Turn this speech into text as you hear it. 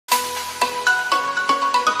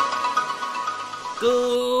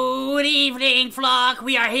Good evening, flock.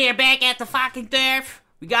 We are here back at the fucking turf.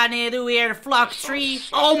 We got to do here the flock 3.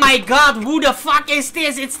 Oh my god, who the fuck is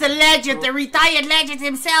this? It's the legend, the retired legend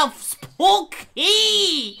himself,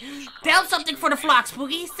 Spooky! Tell something for the flock,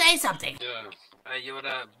 Spooky. Say something. Yeah. Hey, you're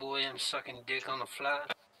that boy I'm sucking dick on the fly?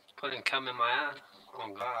 Putting cum in my eye?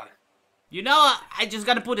 Oh god. You know, I just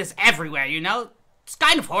gotta put this everywhere, you know? It's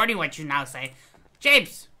kind of horny what you now say.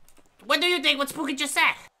 James, what do you think what Spooky just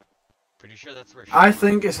said? Pretty sure that's where I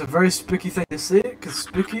think it's a very spooky thing to say, because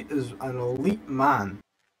Spooky is an elite man.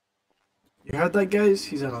 You heard that, guys?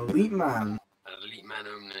 He's an elite man. Elite man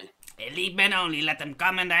only. Elite men only, let them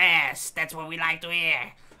come in their ass. That's what we like to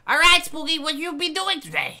hear. Alright, Spooky, what you be doing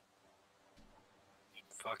today?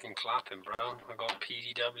 Fucking clapping, bro. I got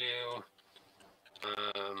PDW.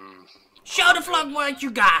 Show the flock what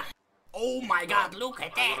you got. Oh my god, look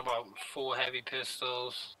at I that. got about 4 heavy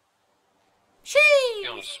pistols. Sheesh.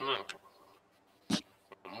 You on smoke?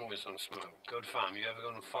 I'm always on smoke. Good fam, you ever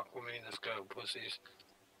gonna fuck with me? Let's go, pussies.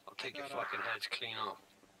 I'll take your fucking heads clean off.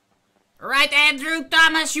 Right, Andrew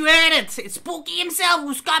Thomas, you heard it. It's Spooky himself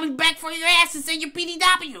who's coming back for your asses and your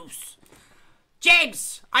PDWs.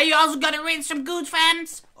 James, are you also gonna rinse some good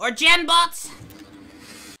fans? Or gen bots?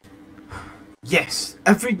 Yes,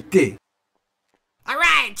 every day.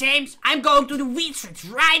 Alright, James, I'm going to the wheat streets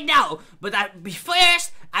right now. But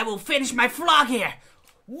first, I will finish my vlog here.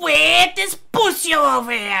 With this pussy over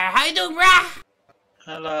here. How you doing, brah?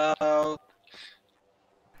 Hello.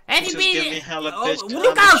 Have you Just give been... me hella Oh, bitch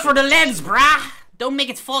look time. out for the lens, brah. Don't make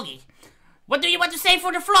it foggy. What do you want to say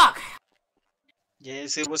for the vlog? Yeah,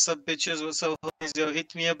 say what's up, bitches? What's up, hoes? Yo,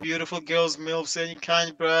 hit me up, beautiful girls, milfs, any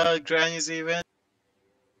kind, bruh. Grannies even.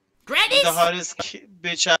 Grannies? The hottest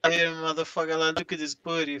bitch out here, motherfucker. Like, look at this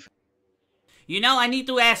booty. You know, I need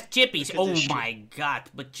to ask Chippy's. Look at Oh this my god.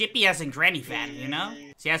 But Chippy has a granny fan, you know?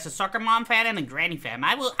 She has a soccer mom fan and a granny fan.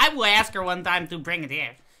 I will ask her one time to bring it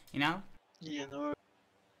here, you know? Yeah, no.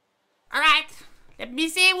 Alright, let me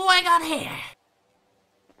see who I got here.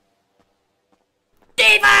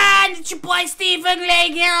 Steven! It's your boy Steven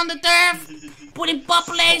laying here on the turf. Putting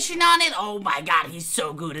population on it. Oh my god, he's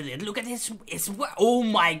so good at it. Look at his work. Oh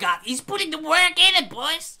my god, he's putting the work in it,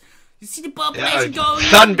 boys. You see the population going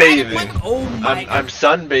sunbathing. Oh my god. I'm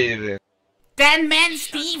sunbathing. 10 man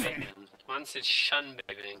Steven. Once it's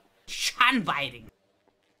sunbathing. Sunbiting.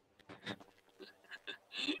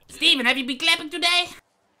 Steven, have you been clapping today?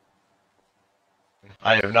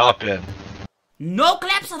 I have not been. No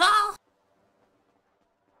claps at all?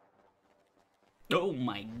 Oh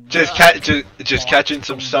my god. Just catching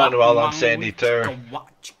some sun while on sandy turf.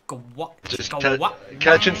 Just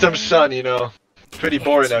catching some sun, you know. It's pretty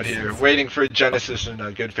boring out here. Waiting for Genesis and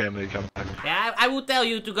a good family to come back. Yeah, I would tell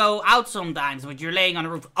you to go out sometimes, but you're laying on the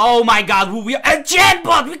roof. Oh my god, a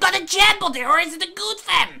Genbot! We got a Genbot here, or is it a good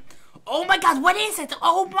fan? Oh my god, what is it?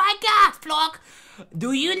 Oh my god, Flock!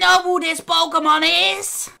 Do you know who this Pokemon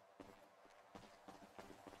is?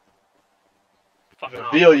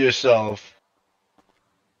 Reveal yourself.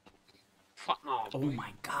 Fuck no. Oh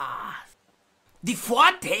my god. The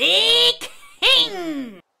Forte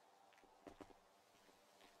King!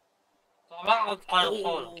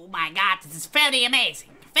 Oh my god, this is very amazing.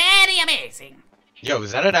 Very amazing. Yo,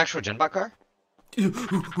 is that an actual Genbot car?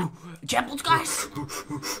 Genbot guys?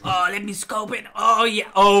 Oh, let me scope it. Oh yeah.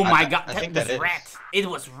 Oh my god, I think was that is. red. It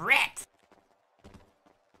was red.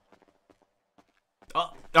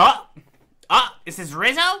 Is this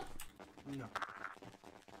Rizzo? No.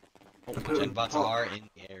 Genbots are in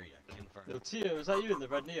the area. Yo, Tio, is that you in the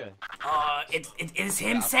red Neo? It is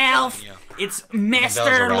himself. Yeah. It's That was a Master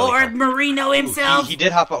rally Lord car. Marino himself. He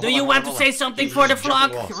did hop up. Do Hold you on, want hold to on. say something He's for the jumping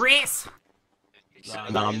flock, walls. Riz?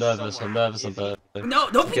 Nah, I'm nervous, I'm nervous. No,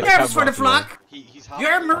 don't be Get nervous for camera the off me, man. flock. He's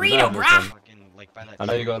You're hopping up. Marino, nervous, brah. man. Fucking, like, by that I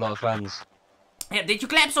know you got a lot of fans. Yeah, did you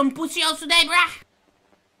clap some pussy out today, brah?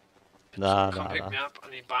 Nah, Come pick me up. I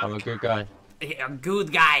need back. I'm a good guy. Yeah,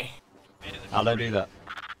 good guy. I don't do that.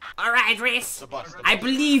 Alright, Riz. The bus. I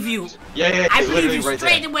believe you. Yeah, I it's believe literally you right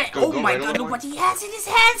straight there. away. Go, Oh go my right god, over. look what he has in his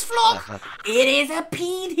hands, Flock. It is a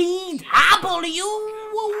PD W.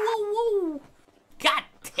 Woo, woo, woo. God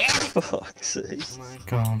damn it. Fuck's sake. Oh my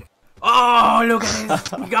god. Oh, look at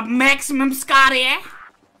this. We got Maximum Scott here.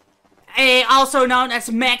 Also known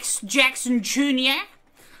as Max Jackson Jr.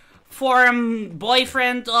 Former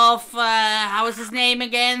boyfriend of, how is his name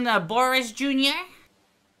again? Boris Jr.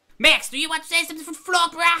 Max, do you want to say something for the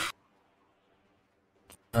flock, brah?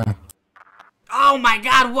 Oh my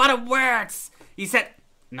god, what a words! He said,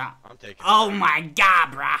 no. I'm taking Oh my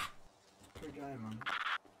god, brah. Good guy, man.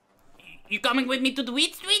 You coming with me to the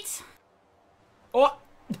wheat streets? Oh.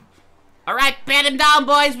 Alright, pat him down,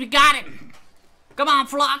 boys. We got him. Come on,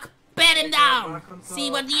 Flock. Bet him down. back on See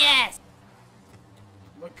top. what he has.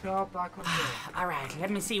 Look up, back on top. Alright,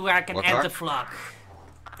 let me see where I can What enter car? Flock.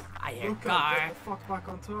 I hear Look up, car. get the fuck back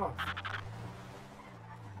on top.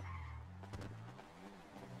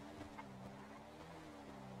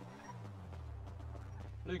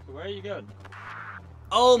 Luke, where are you going?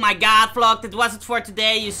 Oh my god, Flock, that was it for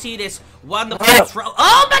today. You see this wonderful throw.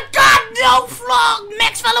 Oh my god, no, Flock!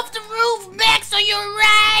 Max fell off the roof! Max, are you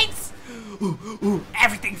right? Ooh,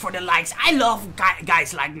 everything for the likes. I love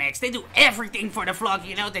guys like Max. They do everything for the vlog,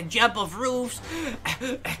 you know, they jump off roofs.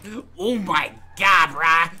 Oh my god,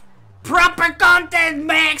 bruh. Proper content,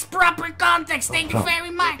 Max! Proper context! Thank you very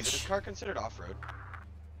Is much! this car considered off-road?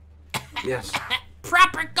 Yes.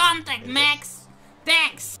 Proper contact, Max!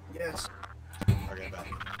 Thanks! Yes. Okay,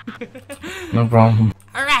 bye. No problem.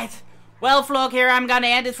 Alright, well, vlog, here I'm gonna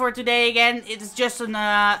end it for today again. It is just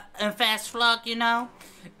a fast vlog, you know.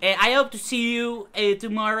 I hope to see you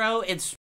tomorrow. It's